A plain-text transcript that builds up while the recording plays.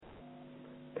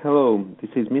Hello,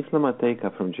 this is Misla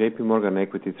Matejka from JP Morgan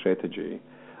Equity Strategy.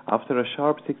 After a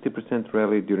sharp 60%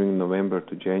 rally during November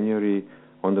to January,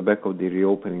 on the back of the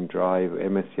reopening drive,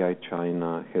 MSCI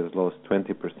China has lost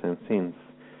 20% since.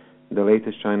 The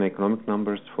latest China economic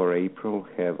numbers for April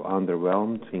have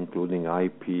underwhelmed, including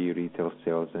IP, retail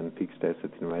sales, and fixed asset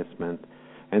investment,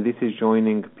 and this is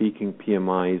joining peaking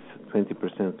PMIs,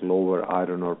 20% lower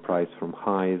iron ore price from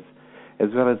highs, as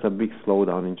well as a big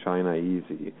slowdown in China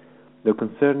easy. The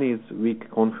concern is weak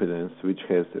confidence, which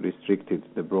has restricted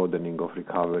the broadening of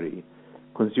recovery.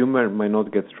 Consumer might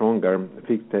not get stronger,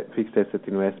 fixed asset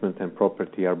investment and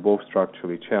property are both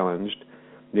structurally challenged,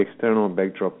 the external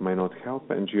backdrop might not help,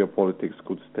 and geopolitics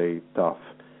could stay tough.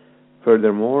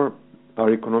 Furthermore,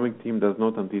 our economic team does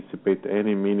not anticipate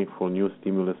any meaningful new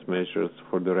stimulus measures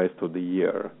for the rest of the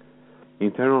year.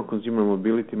 Internal consumer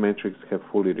mobility metrics have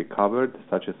fully recovered,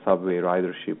 such as subway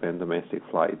ridership and domestic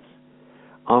flights.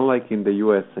 Unlike in the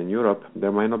US and Europe,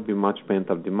 there might not be much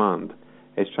pent-up demand,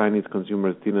 as Chinese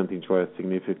consumers didn't enjoy a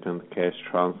significant cash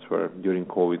transfer during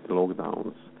COVID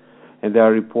lockdowns, and there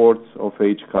are reports of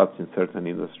wage cuts in certain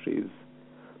industries.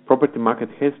 Property market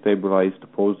has stabilized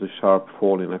post the sharp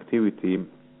fall in activity,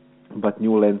 but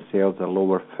new land sales are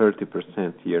lower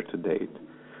 30% year to date.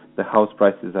 The house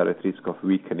prices are at risk of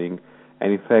weakening,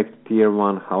 and in fact, Tier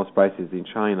 1 house prices in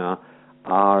China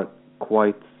are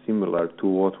quite similar to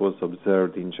what was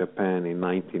observed in Japan in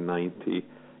 1990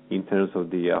 in terms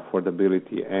of the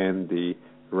affordability and the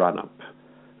run-up.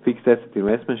 Fixed asset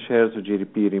investment shares of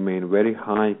GDP remain very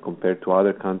high compared to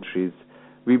other countries.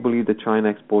 We believe the China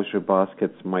exposure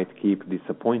baskets might keep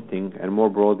disappointing, and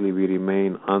more broadly, we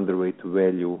remain underweight to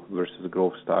value versus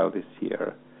growth style this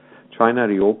year. China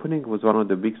reopening was one of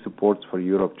the big supports for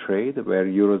Europe trade, where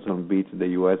Eurozone beat the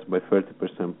US by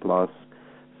 30% plus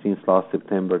since last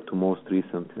September to most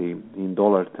recently in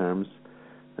dollar terms.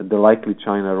 The likely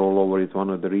China rollover is one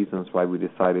of the reasons why we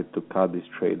decided to cut this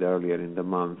trade earlier in the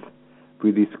month.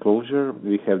 With this closure,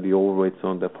 we have the overweights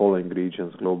on the following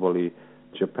regions globally: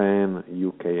 Japan,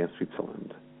 UK, and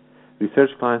Switzerland.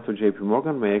 Research clients of JP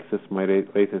Morgan may access my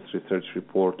latest research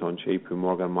report on JP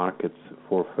Morgan markets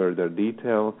for further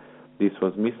detail. This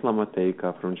was Misla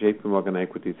Matejka from JP Morgan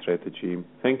Equity Strategy.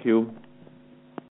 Thank you.